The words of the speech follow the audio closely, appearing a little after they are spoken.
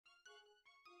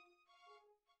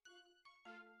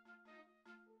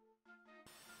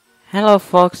Hello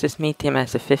folks, it's me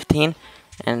TMS15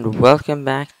 and welcome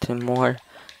back to more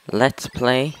Let's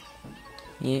Play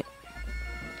Pikmin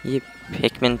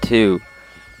 2.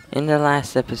 In the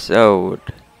last episode,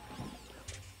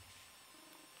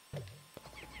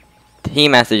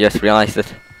 T-Master just realized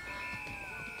that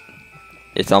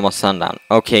it's almost sundown.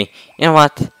 Okay, you know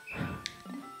what?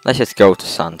 Let's just go to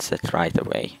sunset right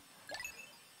away.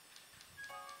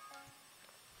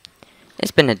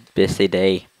 It's been a busy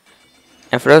day,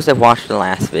 and for those that watched the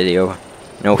last video,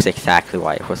 knows exactly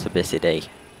why it was a busy day.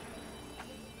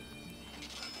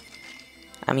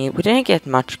 I mean, we didn't get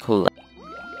much cool.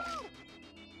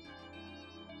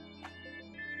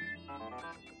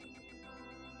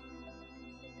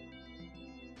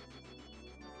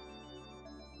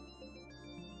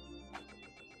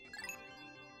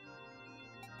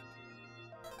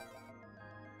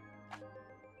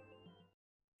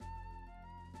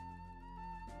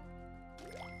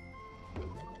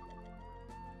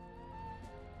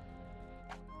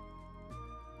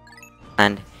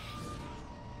 And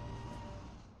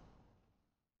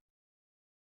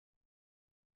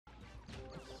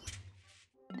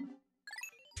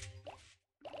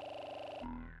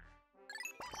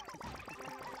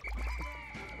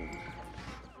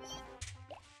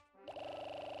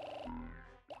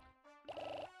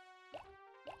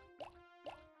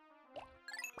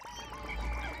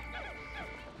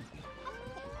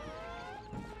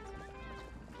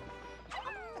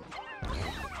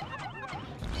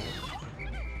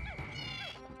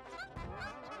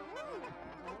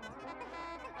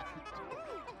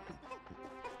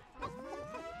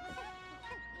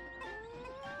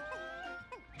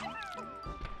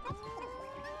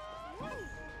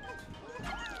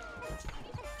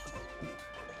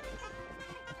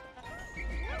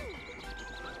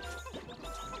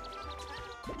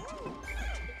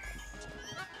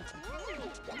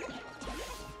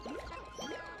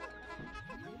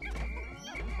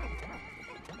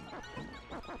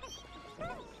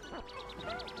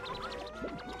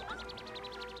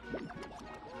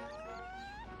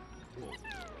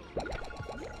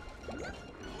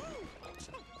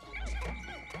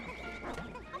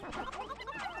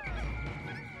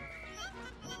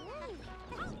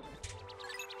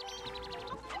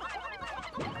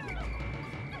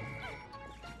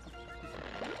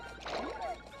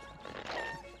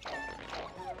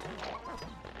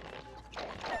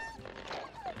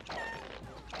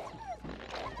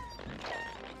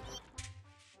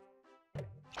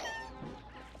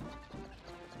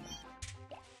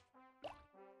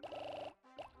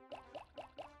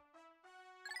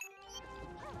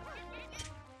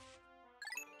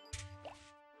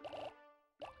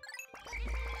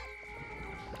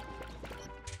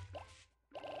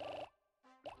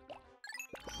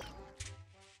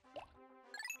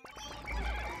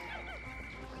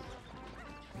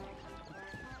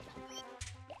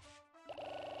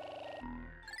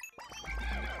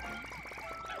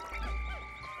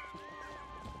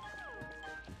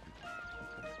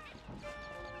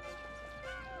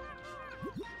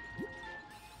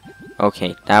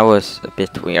okay, that was a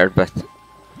bit weird, but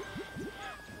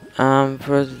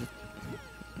for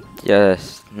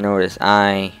just notice,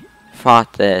 I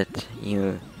thought that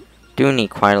you do need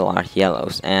quite a lot of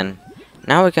yellows, and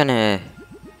now we're gonna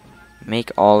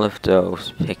make all of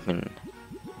those Pikmin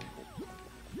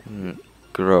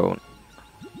grow,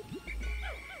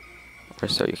 or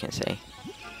so you can say.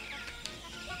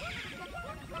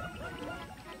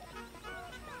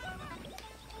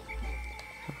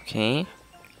 Okay.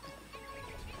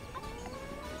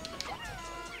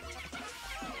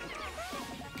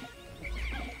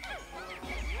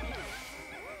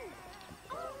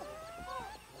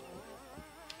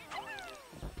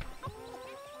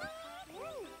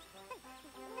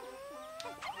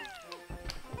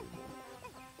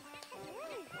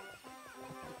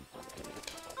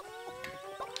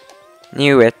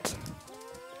 Knew it.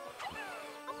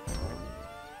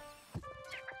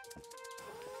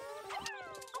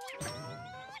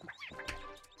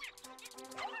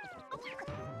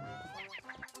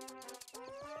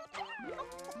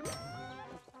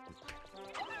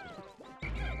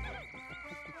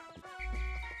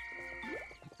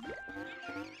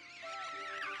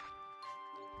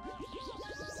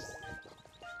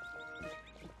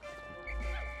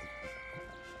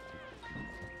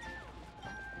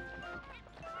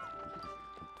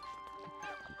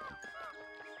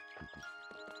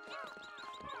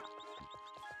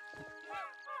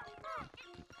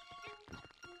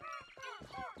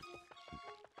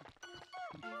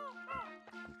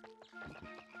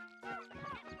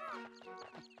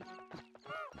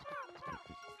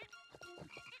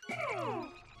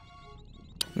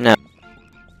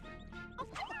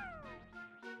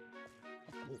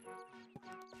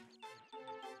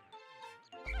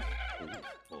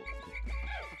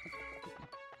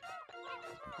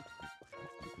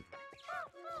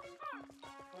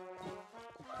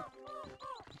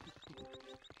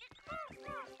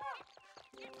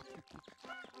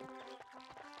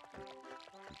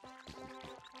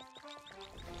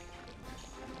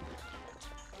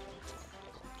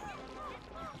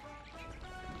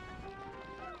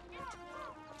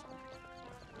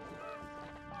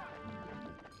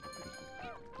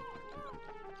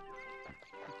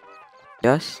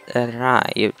 just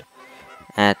arrived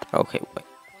at... Okay, wait.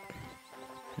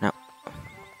 No.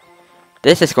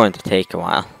 This is going to take a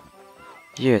while.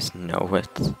 You just know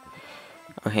it.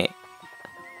 Okay.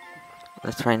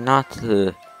 Let's try not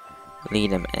to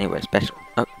lead them anywhere special.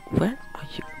 Oh, where are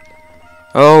you?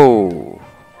 Oh!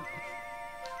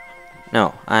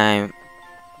 No, I'm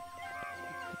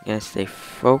gonna stay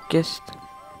focused.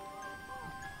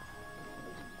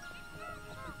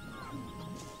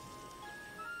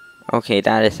 Okay,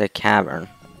 that is a cavern.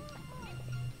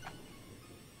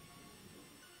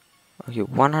 Okay,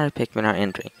 100 Pikmin are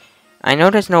entering. I know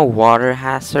there's no water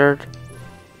hazard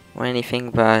or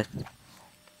anything, but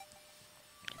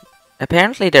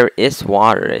apparently there is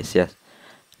water, it's just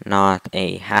not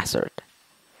a hazard.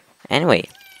 Anyway,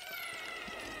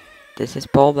 this is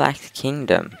Bulblax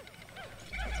Kingdom.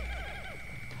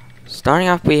 Starting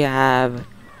off, we have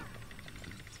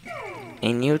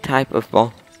a new type of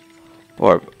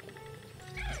orb.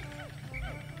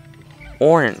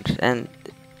 Orange, and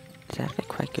it's actually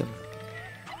quite good.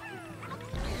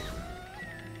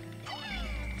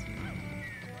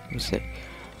 Let me see.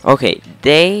 Okay,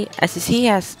 as you see, he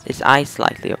has his eyes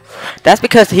slightly open. That's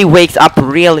because he wakes up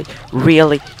really,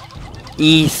 really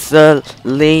easily.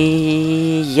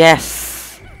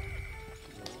 Yes.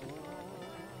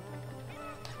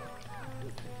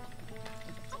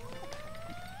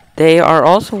 They are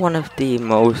also one of the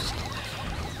most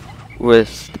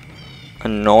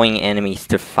annoying enemies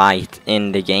to fight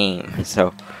in the game.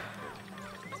 So,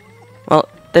 well,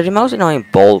 they're the most annoying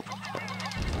or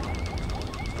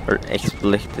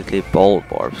explicitly bulb,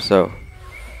 so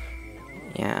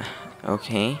yeah,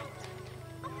 okay.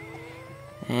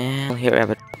 And here we have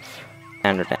a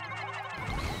standard.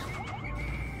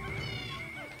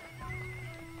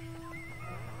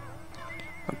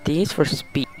 These for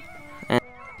speed.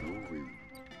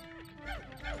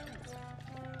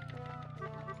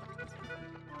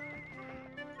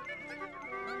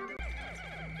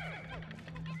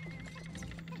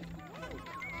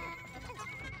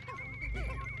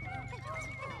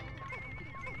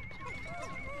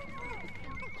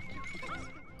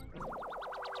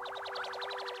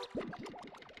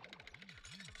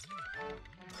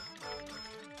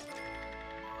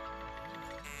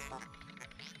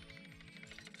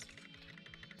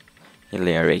 And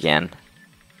here again.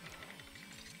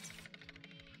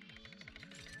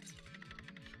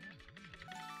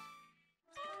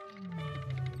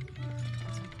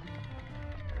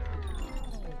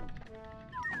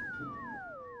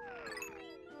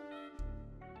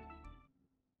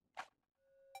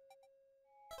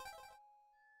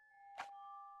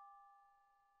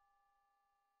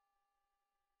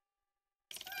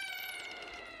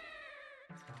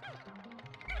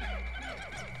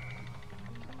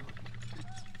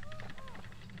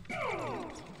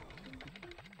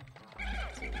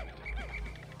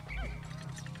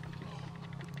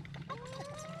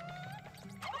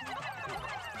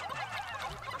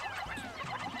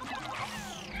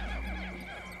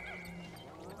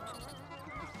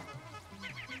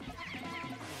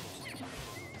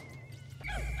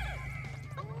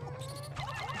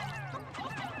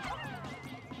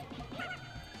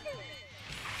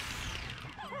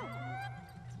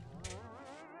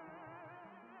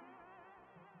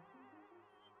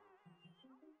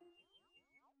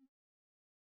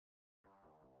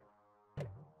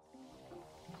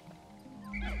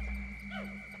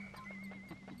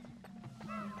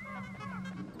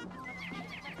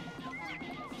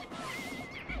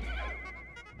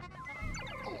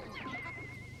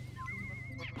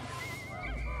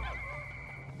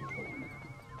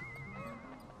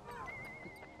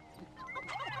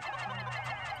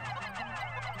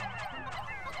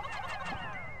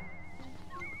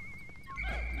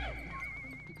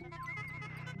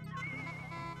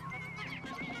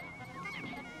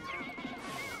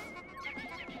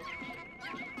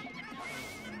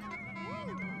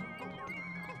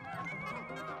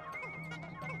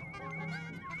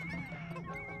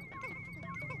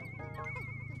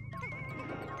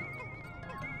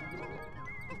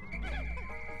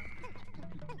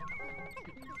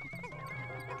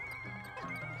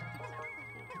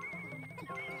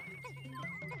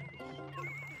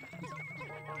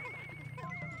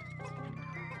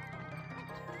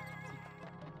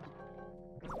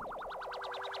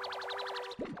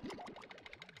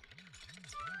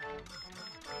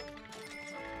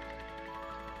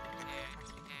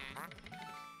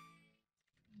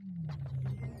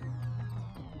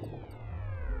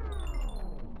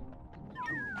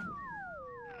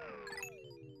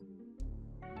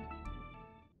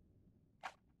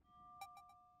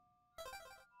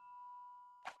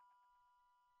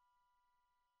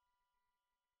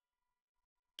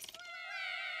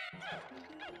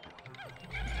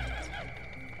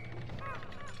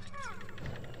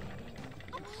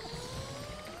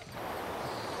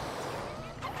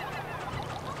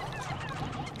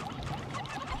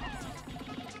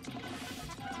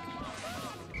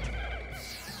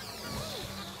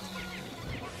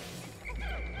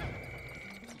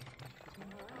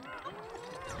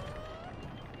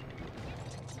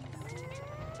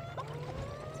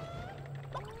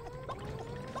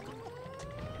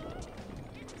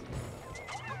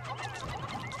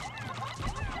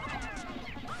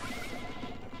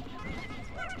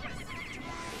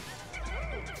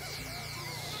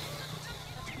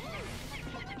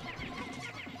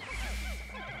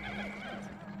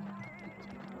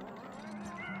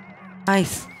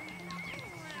 Nice.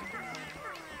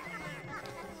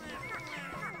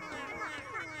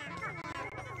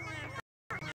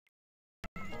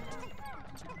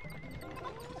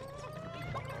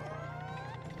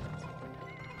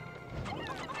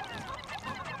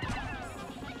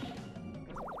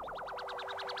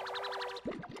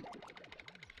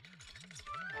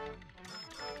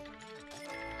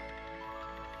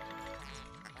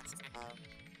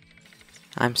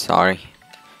 I'm sorry.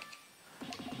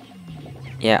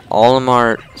 Yeah,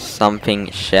 Olimar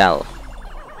something shell.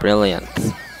 Brilliant.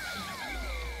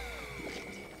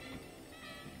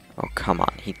 Oh, come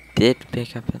on. He did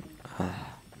pick up an...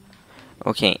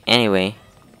 Okay, anyway.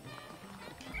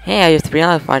 Hey, I just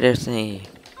realized why there's a...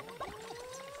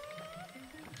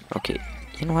 Okay,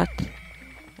 you know what?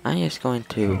 I'm just going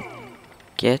to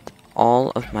get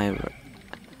all of my...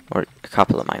 Or a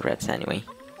couple of my reds anyway.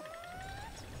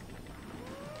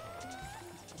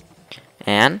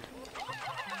 And...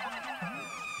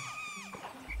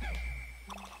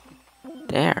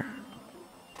 There.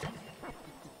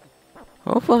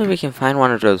 Hopefully we can find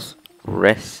one of those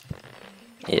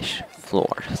rest-ish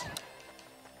floors.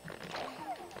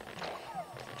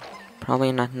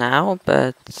 Probably not now,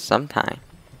 but sometime.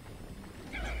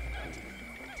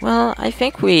 Well, I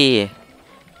think we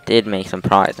did make some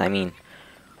progress. I mean,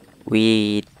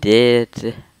 we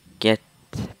did get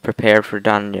prepared for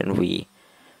dungeon. We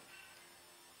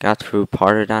got through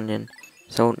part of dungeon.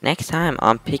 So next time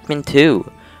on Pikmin 2,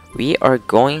 we are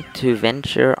going to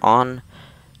venture on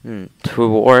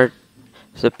toward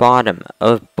the bottom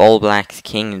of Bulblax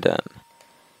Kingdom.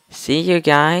 See you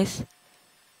guys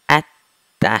at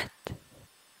that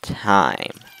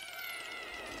time.